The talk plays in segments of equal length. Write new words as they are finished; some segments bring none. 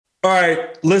All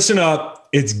right, listen up.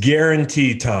 It's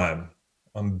guarantee time.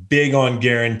 I'm big on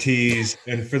guarantees.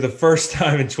 And for the first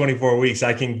time in 24 weeks,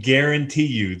 I can guarantee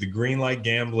you, the Greenlight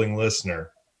Gambling listener,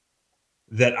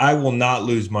 that I will not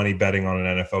lose money betting on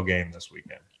an NFL game this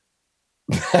weekend.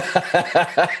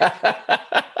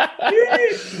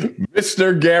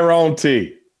 Mr.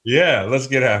 Guarantee. Yeah, let's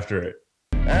get after it.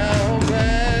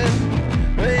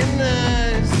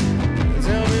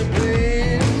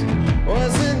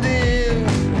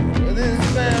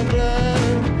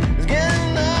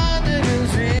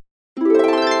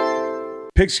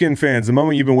 Pigskin fans, the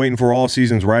moment you've been waiting for all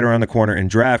season's right around the corner, and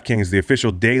DraftKings, the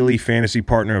official daily fantasy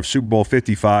partner of Super Bowl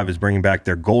 55, is bringing back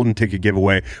their golden ticket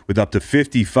giveaway with up to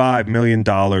 $55 million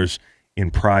in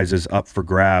prizes up for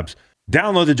grabs.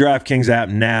 Download the DraftKings app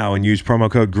now and use promo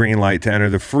code GREENLIGHT to enter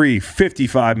the free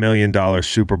 $55 million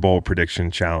Super Bowl prediction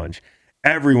challenge.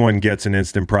 Everyone gets an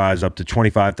instant prize up to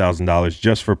 $25,000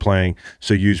 just for playing,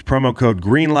 so use promo code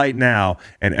GREENLIGHT now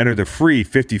and enter the free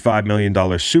 $55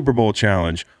 million Super Bowl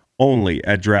challenge only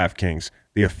at DraftKings,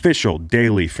 the official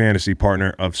daily fantasy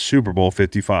partner of Super Bowl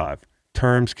 55.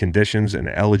 Terms, conditions, and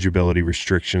eligibility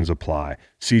restrictions apply.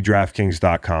 See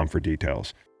DraftKings.com for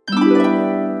details.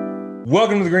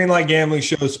 Welcome to the Greenlight Gambling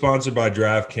Show, sponsored by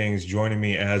DraftKings. Joining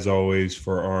me, as always,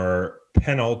 for our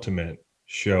penultimate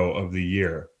show of the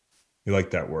year, you like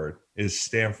that word, is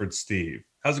Stanford Steve.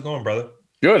 How's it going, brother?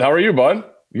 Good. How are you, bud?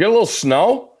 You get a little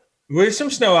snow? There's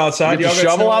some snow outside. You get the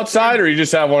shovel outside, or you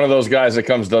just have one of those guys that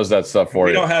does that stuff for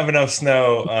you? We don't have enough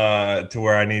snow to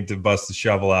where I need to bust the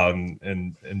shovel out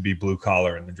and be blue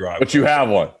collar in the driveway. But you have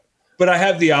one. But I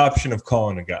have the option of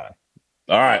calling a guy.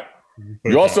 All right.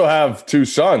 You also have two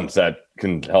sons that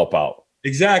can help out.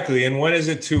 Exactly. And when is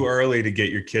it too early to get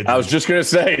your kids? I was just going to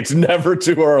say, it's never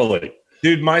too early.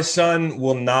 Dude, my son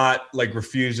will not,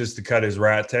 refuses to cut his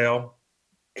rat tail.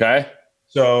 Okay.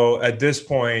 So at this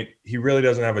point, he really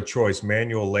doesn't have a choice.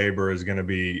 Manual labor is going to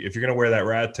be, if you're going to wear that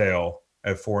rat tail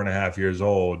at 4.5 years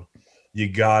old, you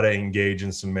got to engage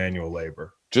in some manual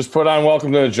labor. Just put on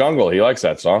Welcome to the Jungle. He likes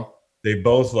that song. They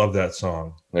both love that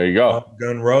song. There you go.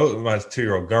 Gun Roses, my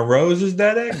 2-year-old. Gun Roses,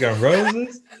 Daddy? Gun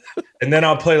Roses? And then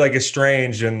I'll play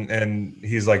Estranged, and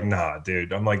he's like, nah,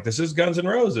 dude. I'm like, this is Guns N'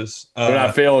 Roses. They're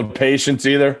not feeling Patience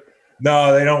either?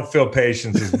 No, they don't feel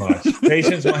Patience as much.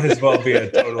 Patience might as well be a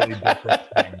totally different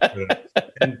thing.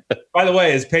 And by the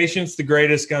way, is Patience the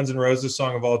greatest Guns N' Roses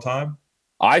song of all time?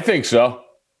 I think so.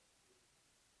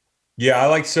 Yeah, I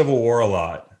like Civil War a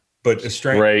lot. But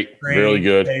Great, really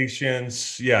good.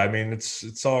 Patience. Yeah, I mean,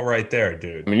 it's all right there,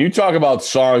 dude. I mean, you talk about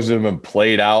songs that have been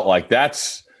played out,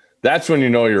 that's when you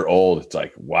know you're old. It's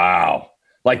like, wow.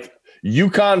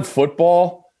 UConn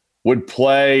football would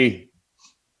play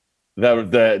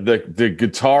the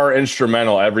guitar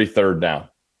instrumental every third down.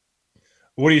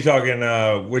 What are you talking?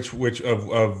 Which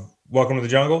of Welcome to the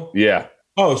Jungle? Yeah.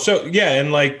 Oh, so yeah, and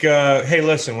hey,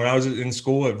 listen, when I was in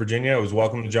school at Virginia, it was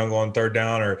Welcome to Jungle on third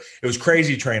down, or it was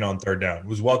Crazy Train on third down. It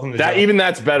was Welcome to that. Jungle. Even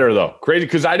that's better though. Crazy,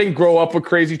 because I didn't grow up with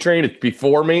Crazy Train. It's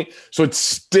before me, so it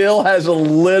still has a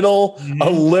little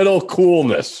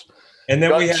coolness. And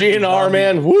then we had GNR,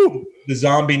 man, woo. The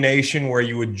Zombie Nation, where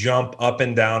you would jump up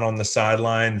and down on the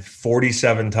sideline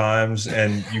 47 times,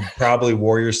 and you probably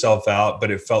wore yourself out, but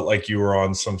it felt like you were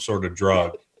on some sort of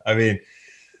drug. I mean.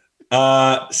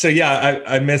 So yeah,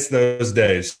 I miss those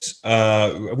days.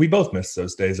 We both miss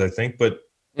those days, I think, but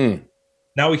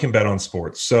now we can bet on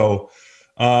sports. So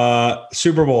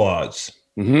Super Bowl odds.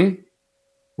 Mm-hmm.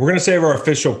 We're going to save our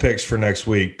official picks for next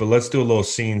week, but let's do a little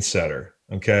scene setter.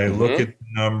 Okay. Mm-hmm. Look at the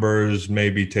numbers,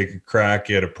 maybe take a crack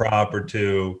at a prop or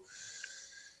two.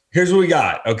 Here's what we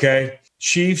got. Okay.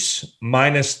 Chiefs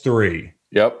 -3.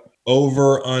 Yep.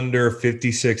 Over under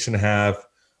 56.5.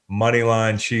 Money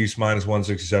line Chiefs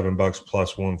 -167 bucks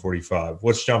plus 145.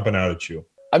 What's jumping out at you?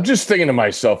 I'm just thinking to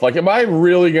myself, am I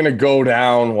really going to go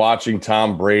down watching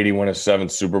Tom Brady win a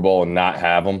 7th Super Bowl and not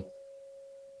have him?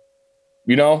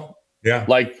 You know? Yeah.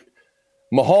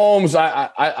 Mahomes,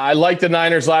 I liked the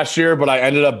Niners last year, but I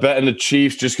ended up betting the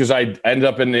Chiefs just because I ended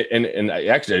up in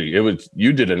actually it was,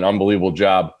 you did an unbelievable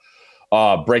job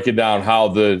breaking down how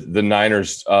the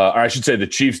Niners, or I should say the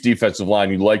Chiefs defensive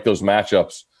line, you like those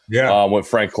matchups. Yeah, with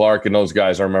Frank Clark and those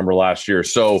guys, I remember last year.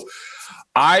 So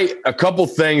a couple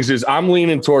things is I'm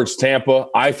leaning towards Tampa.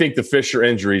 I think the Fisher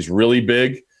injury is really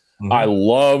big. Mm-hmm.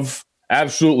 I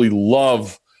absolutely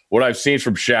love what I've seen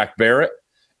from Shaq Barrett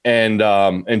and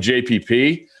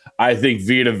JPP. I think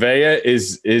Vita Vea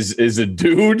is a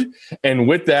dude. And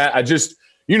with that, I just,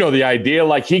 the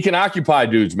idea, he can occupy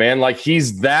dudes, man.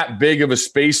 He's that big of a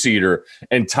space eater.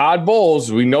 And Todd Bowles,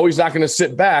 we know he's not going to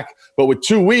sit back, but with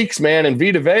 2 weeks, man, and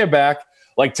Vita Vea back,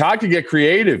 like Todd could get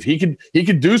creative. He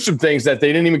could do some things that they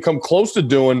didn't even come close to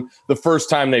doing the first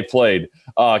time they played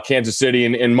Kansas City.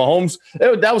 And Mahomes,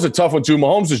 that was a tough one too.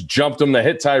 Mahomes just jumped him to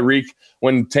hit Tyreek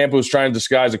when Tampa was trying to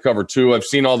disguise a cover 2. I've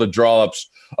seen all the draw-ups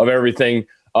of everything.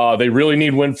 They really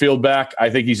need Winfield back. I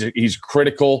think he's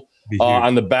critical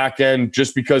on the back end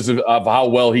just because of how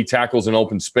well he tackles in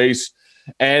open space.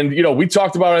 And, we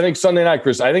talked about, I think, Sunday night,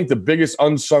 Chris, I think the biggest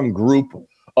unsung group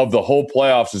of the whole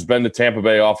playoffs has been the Tampa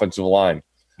Bay offensive line.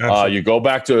 You go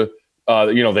back to,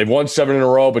 they've won 7 in a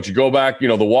row, but you go back,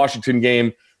 the Washington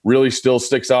game really still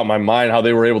sticks out in my mind how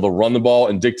they were able to run the ball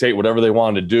and dictate whatever they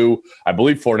wanted to do. I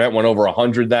believe Fournette went over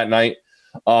 100 that night.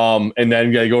 And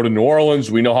then they go to New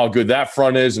Orleans. We know how good that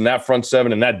front is and that front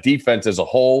 7 and that defense as a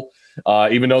whole,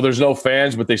 even though there's no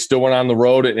fans, but they still went on the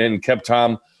road and kept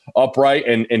Tom upright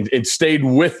and it stayed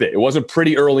with it. It wasn't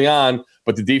pretty early on,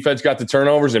 but the defense got the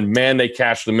turnovers and man, they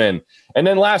cashed them in. And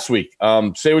then last week,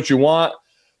 say what you want,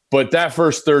 but that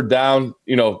first third down,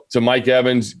 to Mike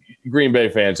Evans, Green Bay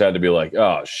fans had to be like,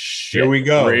 oh shit, here we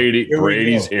go.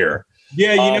 Brady's here.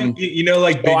 Yeah,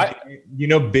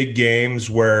 big games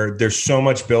where there's so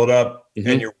much buildup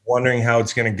and you're wondering how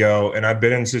it's going to go. And I've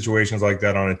been in situations like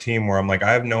that on a team where I'm like,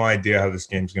 I have no idea how this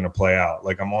game's going to play out.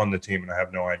 Like I'm on the team and I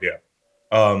have no idea.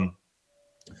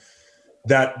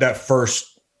 That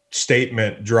first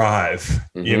statement drive,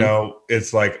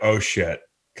 it's like, oh shit,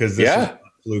 because this is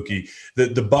fluky.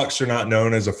 The Bucks are not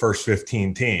known as a first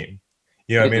 15 team.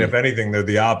 I mean, if anything, they're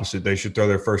the opposite. They should throw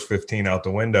their first 15 out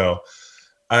the window.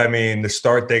 I mean, the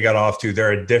start they got off to,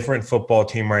 they're a different football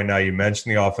team right now. You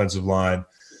mentioned the offensive line.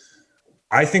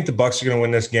 I think the Bucks are going to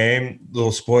win this game.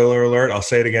 Little spoiler alert. I'll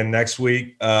say it again next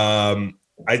week.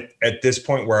 At this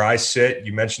point where I sit,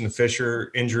 you mentioned the Fisher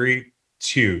injury. It's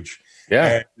huge.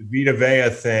 Yeah. And the Vita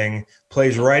Vea thing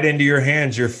plays right into your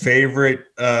hands. Your favorite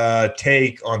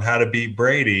take on how to beat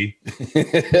Brady.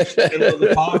 Middle of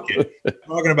the pocket.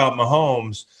 Talking about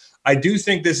Mahomes. I do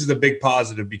think this is a big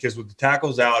positive because with the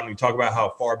tackles out and we talk about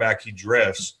how far back he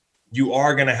drifts, you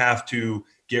are going to have to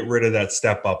get rid of that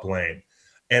step up lane.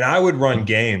 And I would run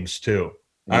games too.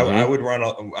 I would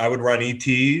run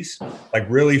ETs, like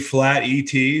really flat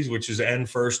ETs, which is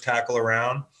end first tackle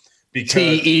around.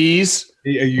 Because TEs.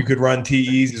 You could run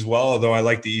TEs as well, although I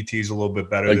like the ETs a little bit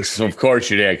better. Of course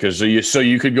you did, because so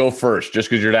you could go first just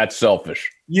because you're that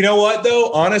selfish. You know what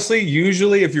though? Honestly,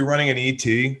 usually if you're running an ET,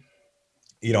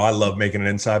 I love making an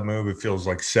inside move. It feels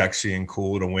like sexy and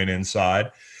cool to win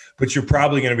inside. But you're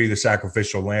probably going to be the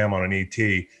sacrificial lamb on an ET.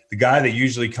 The guy that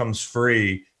usually comes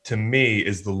free to me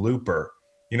is the looper.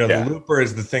 The looper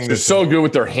is the thing that's so good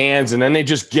with their hands, and then they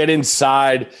just get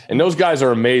inside. And those guys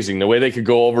are amazing. The way they could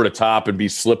go over the top and be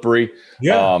slippery.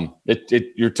 Yeah.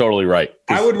 You're totally right.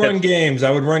 I would run games.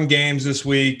 I would run games this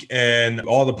week, and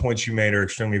all the points you made are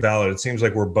extremely valid. It seems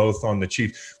like we're both on the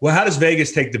Chiefs. Well, how does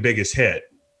Vegas take the biggest hit?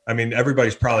 I mean,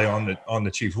 everybody's probably on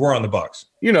the Chiefs. We're on the Bucks.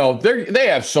 They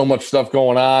have so much stuff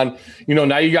going on.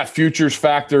 Now you got futures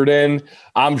factored in.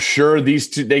 I'm sure these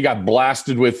two, they got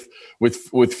blasted with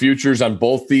futures on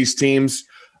both these teams.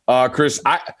 Chris,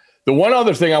 the one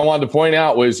other thing I wanted to point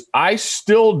out was I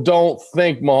still don't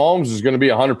think Mahomes is going to be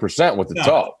 100% with the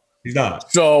toe. He's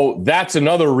not. So that's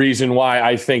another reason why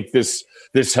I think this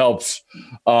helps.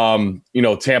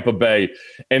 Tampa Bay,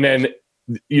 and then.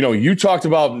 You talked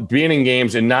about being in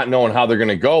games and not knowing how they're going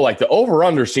to go. Like the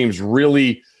over-under seems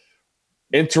really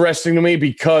interesting to me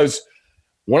because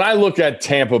when I look at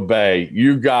Tampa Bay,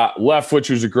 you got Leftwich,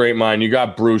 who's a great mind. You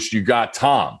got Bruce, you got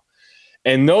Tom.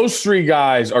 And those three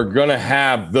guys are going to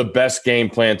have the best game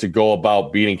plan to go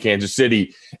about beating Kansas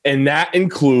City. And that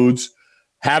includes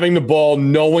having the ball,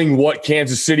 knowing what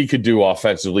Kansas City could do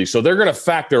offensively. So they're going to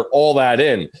factor all that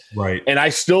in. Right. And I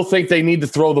still think they need to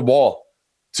throw the ball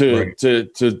to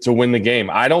win the game.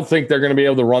 I don't think they're going to be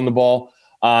able to run the ball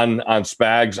on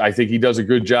Spags. I think he does a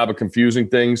good job of confusing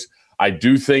things. I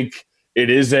do think it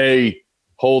is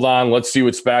hold on, let's see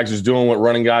what Spags is doing with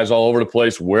running guys all over the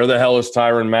place. Where the hell is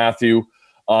Tyrann Mathieu?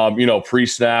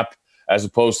 Pre-snap as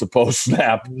opposed to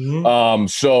post-snap.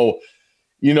 So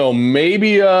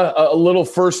maybe a little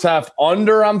first half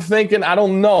under, I'm thinking. I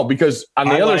don't know, because on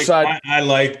the other side. I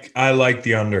like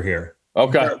the under here.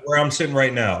 Okay. Where I'm sitting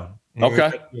right now. Okay.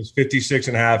 It was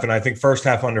 56.5, and I think first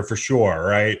half under for sure,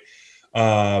 right?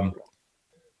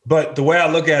 But the way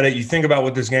I look at it, you think about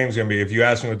what this game's going to be. If you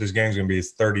ask me what this game's going to be,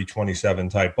 it's 30-27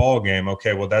 type ball game.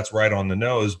 Okay, well, that's right on the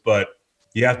nose, but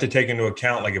you have to take into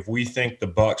account, like if we think the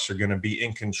Bucks are going to be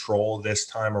in control this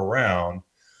time around,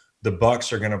 the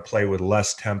Bucks are going to play with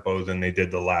less tempo than they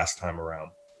did the last time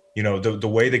around. The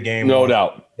way the game no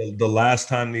doubt. The last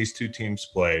time these two teams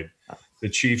played, the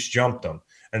Chiefs jumped them.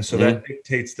 And so that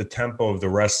dictates the tempo of the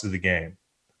rest of the game.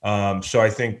 So I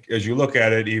think as you look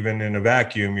at it, even in a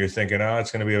vacuum, you're thinking, oh,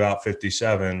 it's going to be about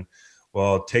 57.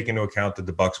 Well, take into account that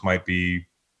the Bucks might be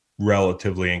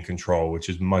relatively in control, which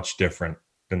is much different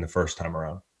than the first time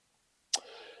around.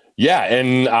 Yeah,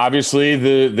 and obviously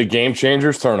the game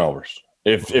changers turnovers.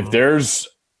 If there's,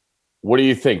 what do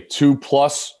you think,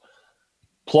 plus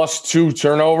 2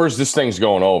 turnovers, this thing's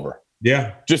going over.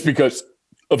 Yeah, just because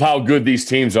of how good these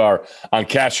teams are on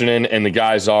cashing in, and the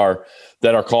guys are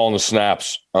that are calling the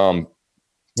snaps.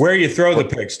 Where you throw the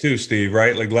picks too, Steve,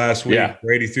 right? Like last week, Yeah.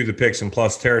 Brady threw the picks in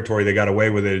plus territory. They got away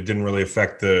with it. It didn't really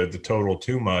affect the total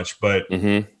too much. But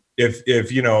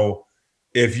if you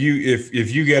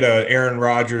get a Aaron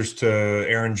Rodgers to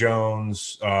Aaron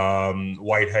Jones,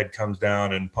 Whitehead comes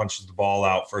down and punches the ball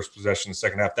out first possession in the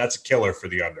second half, that's a killer for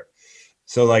the under.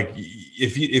 So, like,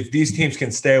 if these teams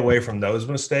can stay away from those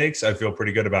mistakes, I feel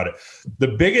pretty good about it. The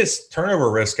biggest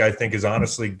turnover risk, I think, is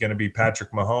honestly going to be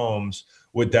Patrick Mahomes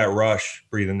with that rush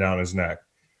breathing down his neck.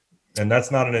 And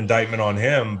that's not an indictment on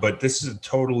him, but this is a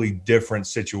totally different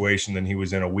situation than he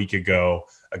was in a week ago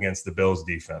against the Bills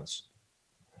defense.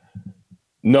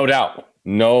 No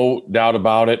doubt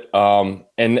about it.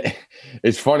 And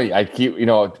it's funny. I keep,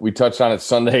 we touched on it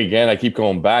Sunday again. I keep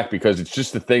going back because it's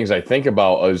just the things I think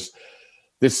about is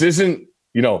this isn't,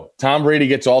 Tom Brady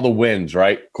gets all the wins,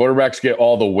 right? Quarterbacks get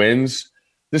all the wins.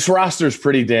 This roster is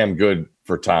pretty damn good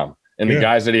for Tom and the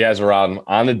guys that he has around him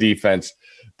on the defense.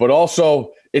 But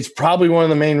also, it's probably one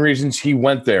of the main reasons he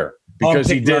went there because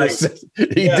he did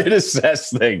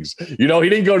assess things. He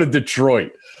didn't go to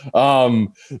Detroit.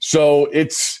 So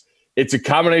it's a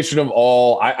combination of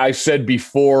all. I said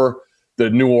before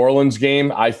the New Orleans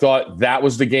game, I thought that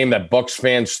was the game that Bucs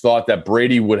fans thought that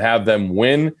Brady would have them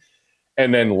win.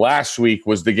 And then last week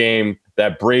was the game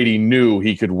that Brady knew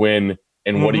he could win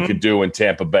and what he could do in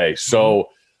Tampa Bay. So,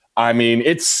 I mean,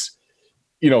 it's,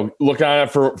 looking at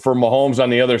it for Mahomes on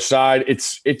the other side,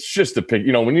 it's just a pick.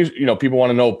 When people want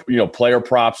to know, player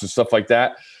props and stuff like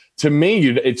that. To me,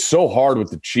 it's so hard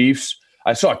with the Chiefs.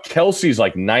 I saw Kelsey's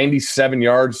like 97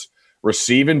 yards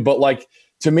receiving, but like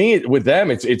to me, with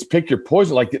them, it's pick your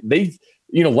poison. Like they,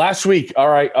 last week, all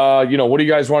right, what do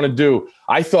you guys want to do?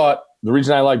 I thought the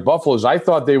reason I like Buffalo is I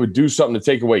thought they would do something to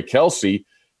take away Kelsey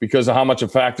because of how much a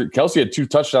factor. Kelsey had 2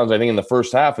 touchdowns, I think, in the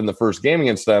first half in the first game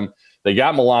against them. They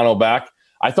got Milano back.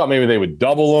 I thought maybe they would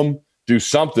double him, do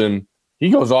something. He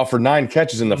goes off for 9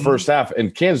 catches in the first half,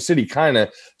 and Kansas City kind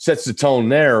of sets the tone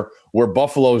there where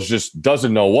Buffalo's just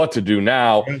doesn't know what to do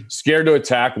now, scared to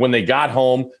attack. When they got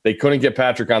home, they couldn't get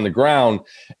Patrick on the ground.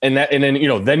 And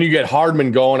then you get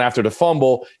Hardman going after the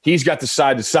fumble. He's got the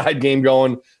side-to-side game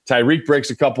going. Tyreek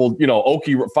breaks a couple,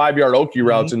 5-yard Okie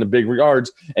routes in the big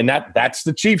yards, and that's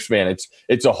the Chiefs, man.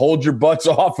 It's a hold your butts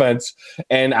offense,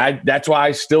 and that's why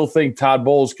I still think Todd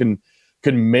Bowles can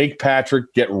make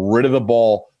Patrick get rid of the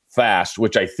ball fast,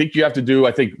 which I think you have to do.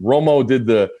 I think Romo did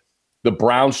the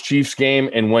Browns-Chiefs game,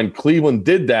 and when Cleveland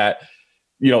did that,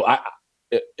 I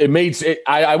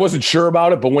wasn't sure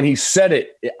about it, but when he said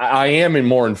it, I am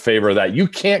more in favor of that. You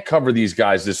can't cover these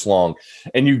guys this long,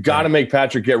 and you got to make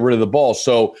Patrick get rid of the ball.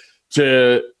 So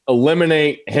to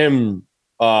eliminate him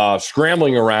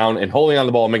scrambling around and holding on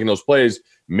the ball and making those plays,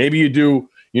 maybe you do,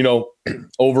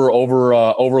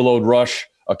 overload rush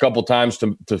a couple times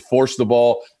to force the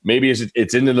ball. Maybe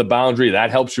it's into the boundary.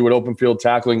 That helps you with open field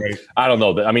tackling. Right. I don't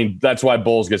know. I mean, that's why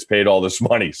Bowles gets paid all this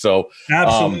money. So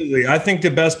absolutely. I think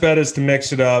the best bet is to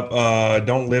mix it up.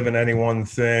 Don't live in any one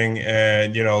thing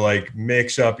and,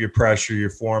 mix up your pressure,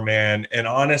 your 4-man. And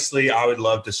honestly, I would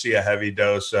love to see a heavy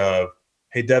dose of,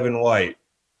 hey, Devin White,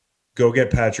 go get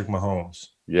Patrick Mahomes.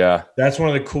 Yeah. That's one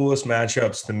of the coolest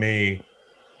matchups to me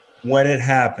when it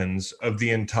happens of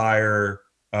the entire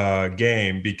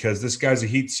game, because this guy's a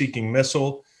heat-seeking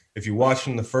missile. If you watch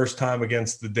him the first time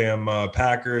against the damn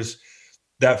Packers,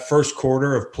 that first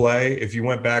quarter of play, if you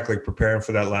went back like preparing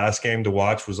for that last game to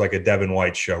watch, was like a Devin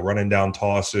White show, running down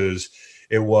tosses.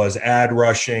 It was ad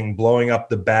rushing, blowing up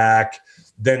the back,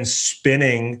 then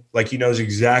spinning like he knows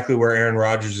exactly where Aaron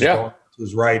Rodgers is going to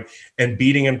his right, and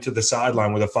beating him to the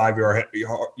sideline with a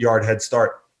 5-yard head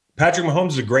start. Patrick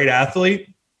Mahomes is a great athlete,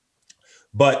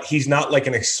 but he's not like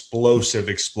an explosive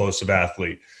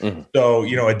athlete. Mm-hmm. So,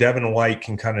 a Devin White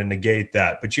can kind of negate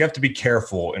that. But you have to be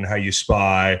careful in how you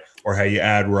spy or how you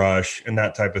ad rush and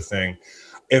that type of thing.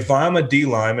 If I'm a D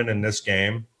lineman in this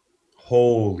game,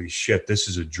 holy shit, this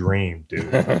is a dream,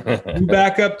 dude. 2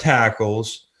 backup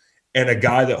tackles and a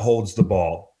guy that holds the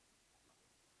ball.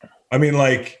 I mean,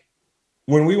 like,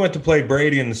 when we went to play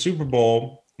Brady in the Super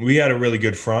Bowl, we had a really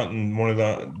good front, and one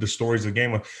of the stories of the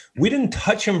game was we didn't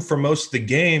touch him for most of the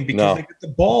game because they get the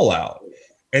ball out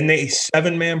and they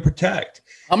 7-man protect.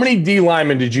 How many D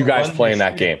linemen did you guys play in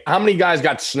that game? How many guys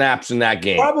got snaps in that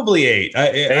game? Probably 8.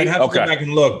 I'd have to Okay. go back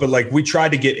and look, but like we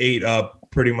tried to get 8 up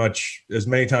pretty much as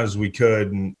many times as we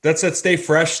could, and that's that stay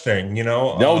fresh thing, you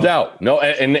know. No doubt, no,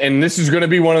 and this is going to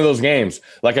be one of those games,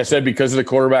 like I said, because of the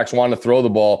quarterbacks wanting to throw the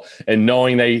ball and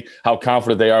knowing how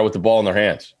confident they are with the ball in their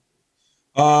hands.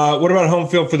 What about home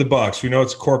field for the Bucs? We know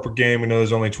it's a corporate game. We know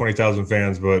there's only 20,000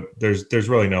 fans, but there's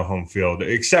really no home field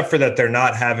except for that they're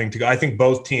not having to go. I think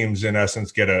both teams, in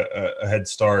essence, get a head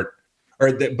start,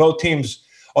 or that both teams.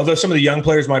 Although some of the young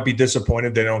players might be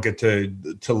disappointed they don't get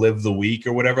to live the week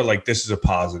or whatever, like this is a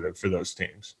positive for those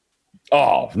teams.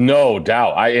 Oh, no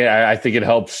doubt. I think it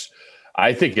helps.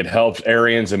 I think it helps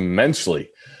Arians immensely.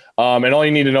 And all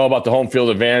you need to know about the home field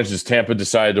advantage is Tampa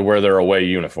decided to wear their away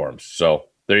uniforms. So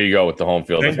there you go with the home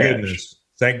field advantage.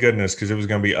 Thank goodness, because it was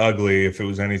going to be ugly if it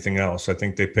was anything else. I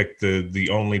think they picked the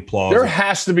only plausible. There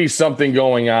has to be something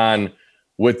going on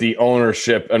with the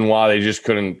ownership and why they just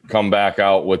couldn't come back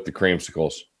out with the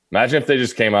creamsicles. Imagine if they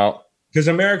just came out. Because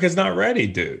America's not ready,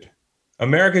 dude.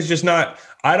 America's just not.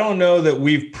 I don't know that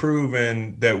we've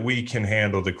proven that we can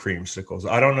handle the creamsicles.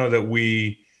 I don't know that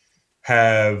we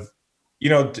have,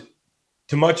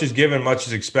 too much is given, much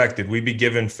is expected. We be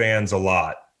giving fans a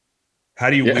lot. How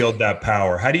do you wield that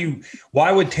power?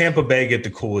 Why would Tampa Bay get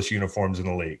the coolest uniforms in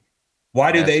the league?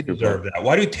 Why do they deserve that?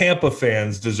 Why do Tampa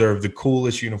fans deserve the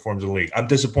coolest uniforms in the league? I'm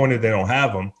disappointed they don't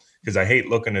have them because I hate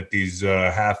looking at these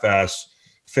half-ass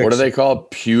fixed. What are they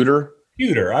called? Pewter?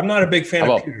 Pewter. I'm not a big fan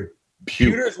of pewter.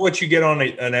 Pewter is what you get on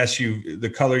an SUV, the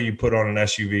color you put on an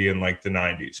SUV in like the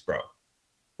 90s, bro.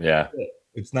 Yeah.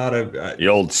 It's not the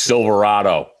old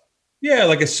Silverado. Yeah,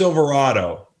 like a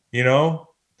Silverado,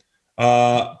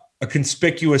 a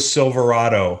conspicuous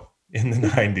Silverado in the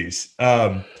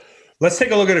 90s. Let's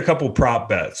take a look at a couple prop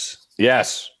bets.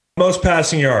 Yes. Most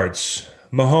passing yards.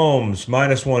 Mahomes,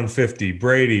 minus 150.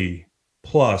 Brady,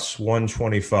 plus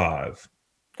 125.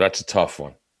 That's a tough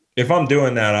one. If I'm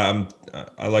doing that,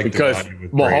 I like because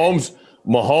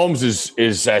Mahomes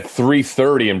is at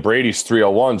 330 and Brady's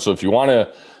 301. So if you want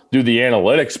to do the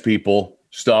analytics people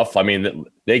stuff, I mean,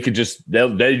 they could just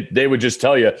they would just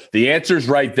tell you the answer's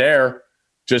right there.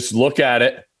 Just look at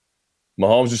it.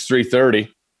 Mahomes is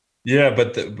 330. Yeah,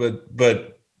 but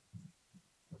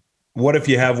what if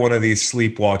you have one of these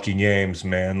sleepwalking games,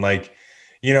 man? Like,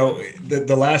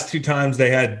 the last 2 times they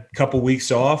had a couple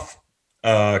weeks off,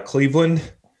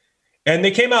 Cleveland, and they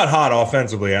came out hot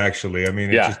offensively. Actually, I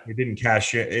mean, it didn't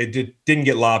cash in. It didn't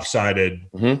get lopsided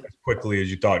as quickly as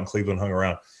you thought, and Cleveland hung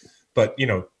around. But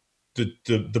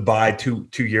the bye 2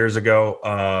 years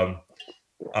ago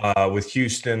with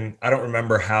Houston, I don't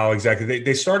remember how exactly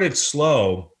they started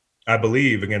slow. I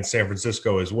believe against San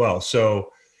Francisco as well.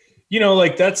 So,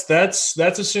 like that's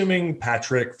assuming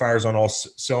Patrick fires on all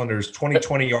cylinders.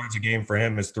 20 yards a game for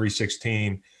him is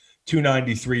 316,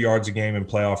 293 yards a game in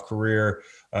playoff career,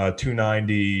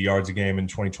 290 yards a game in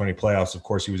 2020 playoffs. Of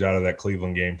course, he was out of that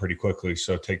Cleveland game pretty quickly.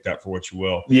 So take that for what you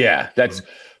will. Yeah, that's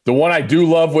the one I do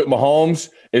love with Mahomes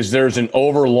is there's an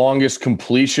over longest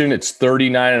completion. It's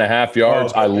 39.5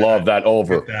 yards. I love that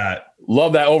over.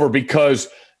 Love that over because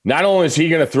not only is he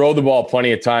going to throw the ball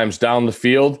plenty of times down the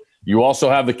field, you also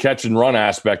have the catch and run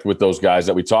aspect with those guys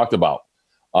that we talked about.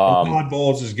 Todd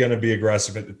Bowles is going to be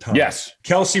aggressive at the time. Yes.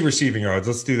 Kelsey receiving yards.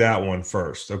 Let's do that one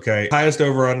first. Okay. Highest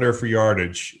over under for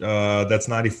yardage. That's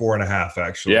 94.5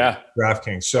 actually. Yeah.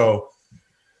 DraftKings. So,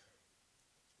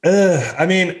 I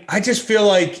mean, I just feel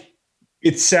like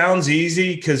it sounds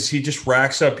easy because he just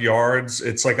racks up yards.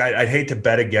 It's like I'd hate to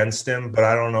bet against him, but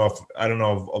I don't know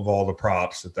of all the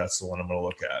props that's the one I'm going to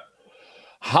look at.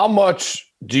 How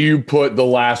much do you put the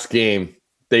last game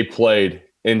they played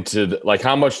into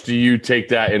how much do you take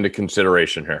that into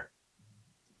consideration here?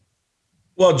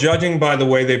 Well, judging by the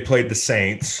way they played the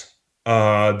Saints,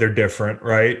 they're different,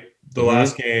 right? The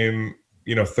last game,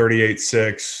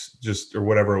 38-6, just or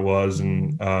whatever it was,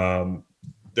 and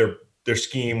their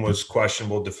scheme was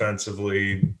questionable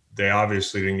defensively. They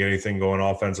obviously didn't get anything going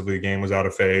offensively. The game was out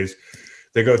of phase.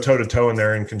 They go toe-to-toe, and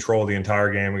they're in control the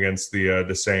entire game against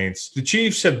the Saints. The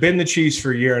Chiefs have been the Chiefs for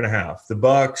a year and a half. The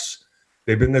Bucs,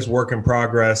 they've been this work in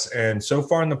progress. And so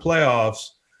far in the playoffs,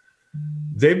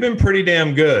 they've been pretty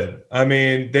damn good. I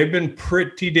mean, they've been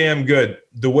pretty damn good.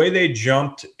 The way they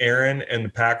jumped Aaron and the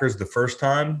Packers the first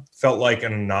time felt like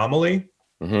an anomaly.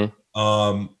 And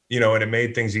it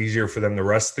made things easier for them the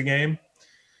rest of the game.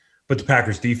 But the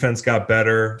Packers defense got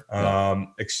better,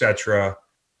 et cetera.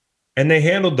 And they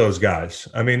handled those guys.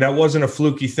 I mean, that wasn't a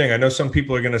fluky thing. I know some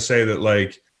people are going to say that,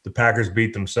 the Packers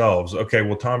beat themselves. Okay,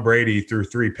 well, Tom Brady threw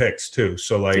 3 picks too.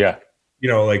 So,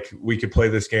 we could play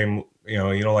this game you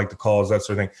don't like the calls, that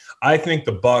sort of thing. I think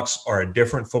the Bucs are a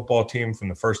different football team from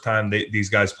the first time these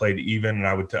guys played even, and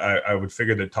I would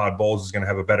figure that Todd Bowles is going to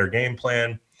have a better game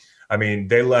plan. I mean,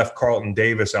 they left Carlton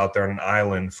Davis out there on an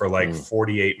island for like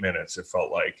 48 minutes, it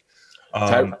felt like.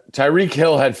 Tyreek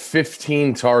Hill had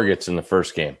 15 targets in the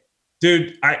first game.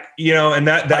 Dude, and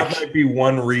that might be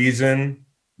one reason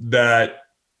that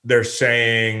they're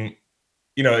saying,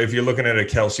 if you're looking at a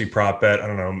Kelsey prop bet, I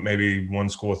don't know, maybe one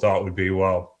school of thought would be,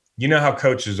 well, you know how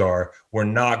coaches are. We're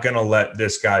not going to let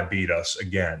this guy beat us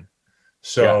again.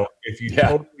 So if you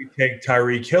totally take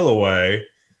Tyreek Hill away,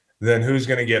 then who's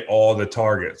going to get all the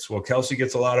targets? Well, Kelsey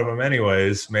gets a lot of them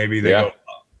anyways. Maybe they go up.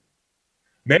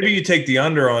 Maybe you take the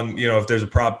under on, if there's a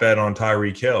prop bet on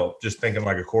Tyreek Hill, just thinking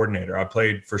like a coordinator. I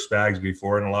played for Spags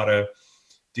before, and a lot of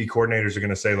D coordinators are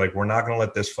going to say, like, we're not going to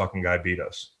let this fucking guy beat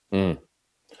us.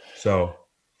 So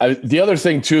the other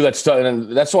thing, too,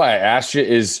 and that's why I asked you,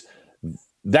 is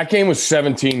that game was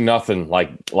 17-0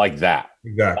 like that.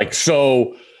 Exactly. Like,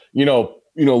 so,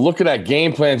 looking at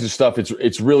game plans and stuff,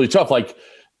 it's really tough. Like,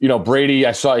 Brady,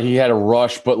 I saw he had a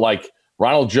rush, but like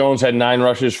Ronald Jones had 9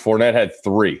 rushes, Fournette had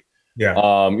 3. Yeah.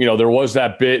 There was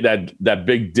that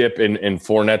big dip in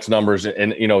Fournette's numbers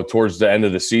and towards the end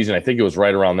of the season. I think it was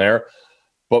right around there.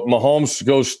 But Mahomes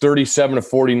goes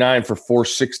 37-49 for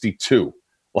 462.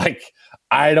 Like,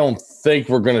 I don't think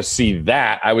we're going to see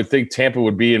that. I would think Tampa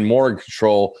would be more in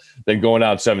control than going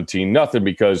out 17-0,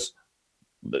 because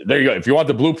there you go. If you want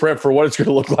the blueprint for what it's going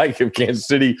to look like if Kansas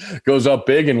City goes up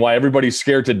big and why everybody's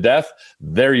scared to death,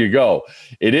 there you go.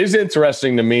 It is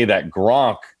interesting to me that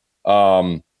Gronk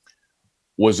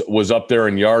was up there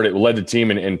in yard. It led the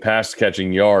team in pass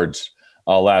catching yards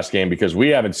last game, because we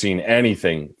haven't seen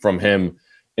anything from him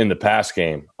in the pass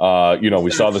game.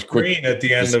 We saw this screen at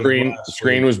the end. The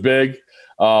screen was big,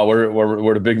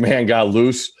 where the big man got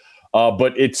loose.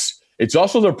 But it's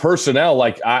also their personnel.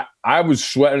 Like I was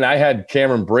sweating. I had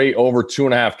Cameron Brate over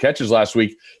 2.5 catches last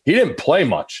week. He didn't play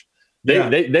much.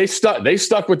 They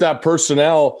stuck with that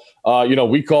personnel.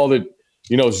 We called it,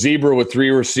 zebra with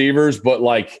 3 receivers, but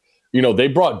like, they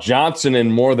brought Johnson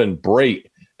in more than Brate.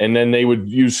 And then they would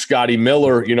use Scotty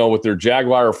Miller, with their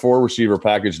Jaguar 4 receiver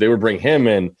package. They would bring him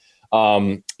in,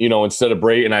 instead of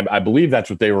Brate. And I believe that's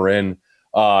what they were in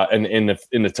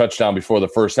the touchdown before the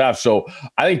first half. So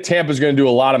I think Tampa's going to do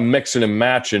a lot of mixing and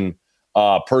matching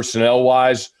personnel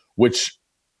wise, which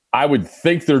I would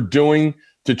think they're doing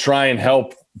to try and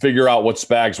help figure out what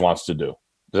Spags wants to do.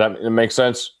 Does that make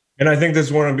sense? And I think this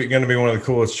is going to be one of the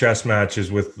coolest chess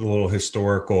matches with a little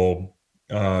historical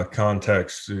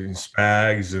context.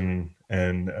 Spags and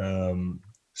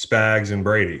Spags and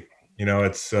Brady.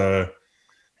 It's a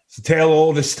tale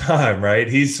all this time, right?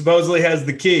 He supposedly has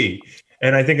the key.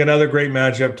 And I think another great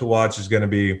matchup to watch is going to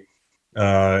be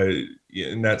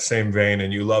in that same vein,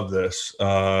 and you love this,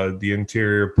 the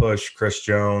interior push, Chris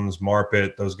Jones,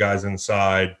 Marpet, those guys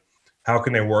inside. How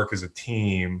can they work as a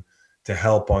team to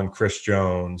help on Chris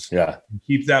Jones? Yeah.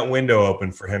 Keep that window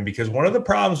open for him, because one of the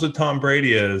problems with Tom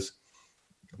Brady is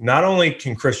not only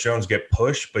can Chris Jones get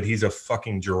pushed, but he's a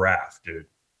fucking giraffe, dude.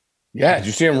 Yeah. Did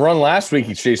you see him run last week?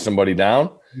 He chased somebody down.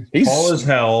 He's tall as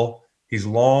hell. He's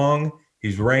long.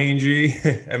 He's rangy.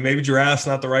 And maybe giraffe's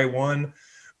not the right one,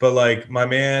 but like my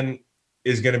man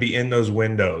is going to be in those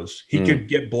windows. He could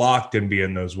get blocked and be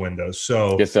in those windows.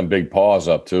 So get some big paws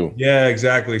up too. Yeah,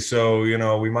 exactly. So,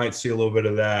 we might see a little bit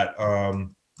of that.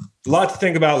 A lot to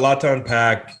think about, a lot to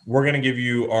unpack. We're going to give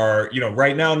you our,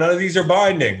 right now, none of these are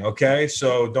binding. Okay.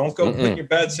 So don't go putting your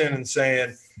bets in and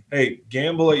saying, hey,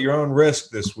 gamble at your own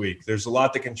risk this week. There's a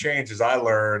lot that can change as I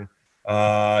learn,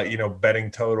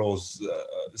 betting totals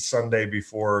Sunday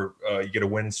before you get a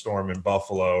windstorm in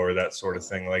Buffalo or that sort of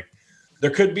thing. Like, there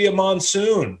could be a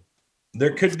monsoon.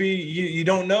 There could be, you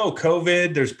don't know,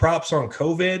 COVID. There's props on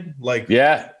COVID. Like,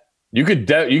 yeah, you could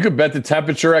bet the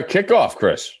temperature at kickoff,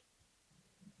 Chris.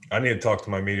 I need to talk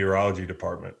to my meteorology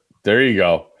department. There you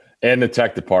go. And the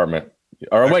tech department.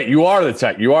 Or wait, you are the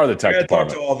tech. You are the tech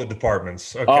department. Talk to all the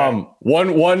departments. Okay.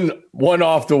 One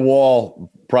off the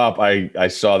wall prop. I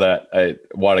saw that. I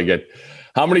want to get.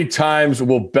 How many times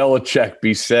will Belichick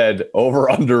be said over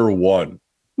under 1?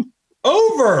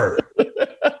 Over.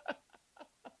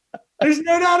 There's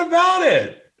no doubt about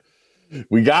it.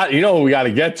 We got, who we got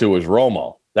to get to is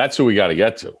Romo. That's who we got to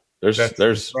get to.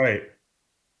 There's right.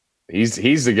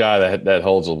 He's the guy that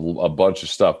holds a bunch of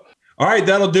stuff. All right,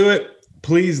 that'll do it.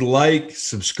 Please like,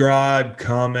 subscribe,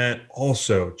 comment.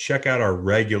 Also, check out our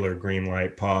regular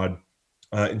Greenlight pod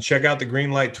and check out the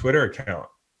Greenlight Twitter account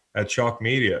at Chalk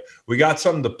Media. We got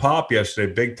something to pop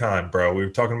yesterday, big time, bro. We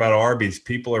were talking about Arby's.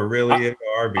 People are really into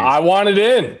Arby's. I want it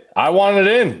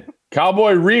in.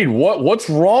 Cowboy Reed, what's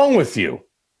wrong with you?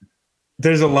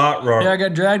 There's a lot wrong. Yeah, I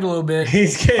got dragged a little bit.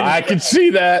 I can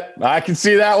see that. I can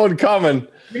see that one coming.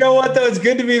 You know what, though? It's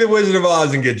good to be the Wizard of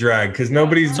Oz and get dragged because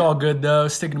nobody's. It's all good, though.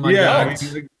 Sticking to my guts.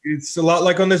 guts. I mean, it's a lot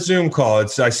like on this Zoom call.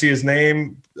 I see his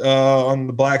name on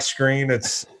the black screen.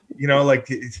 It's,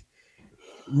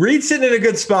 Reed's sitting in a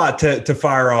good spot to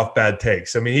fire off bad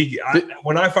takes. I mean,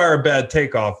 when I fire a bad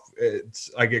take off,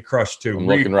 I get crushed too. I'm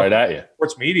looking right at you.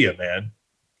 Sports media, man.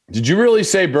 Did you really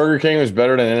say Burger King was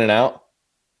better than In-N-Out?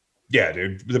 Yeah,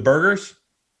 dude. The burgers?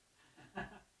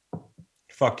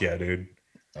 Fuck yeah, dude.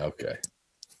 Okay.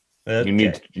 You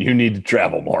need to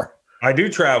travel more. I do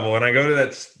travel, and I go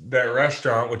to that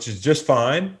restaurant, which is just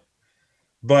fine.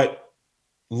 But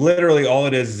literally all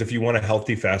it is if you want a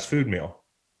healthy fast food meal.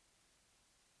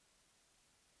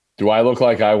 Do I look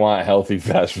like I want healthy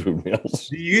fast food meals?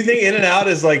 Do you think In-N-Out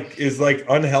is like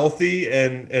unhealthy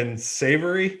and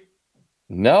savory?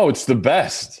 No, it's the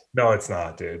best. No, it's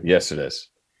not, dude. Yes, it is.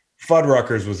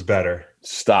 Fuddruckers was better.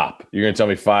 Stop. You're gonna tell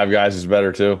me Five Guys is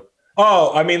better too?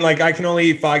 Oh, I mean, I can only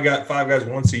eat Five Guys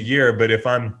once a year, but if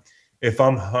I'm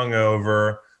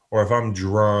hungover or if I'm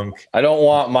drunk, I don't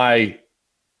want my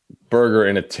burger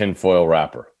in a tinfoil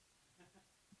wrapper.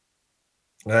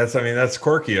 That's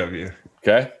quirky of you.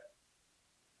 Okay.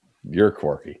 You're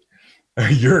quirky.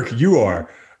 You are.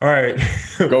 All right.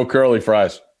 Go curly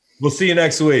fries. We'll see you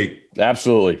next week.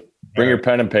 Absolutely. Bring your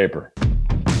pen and paper.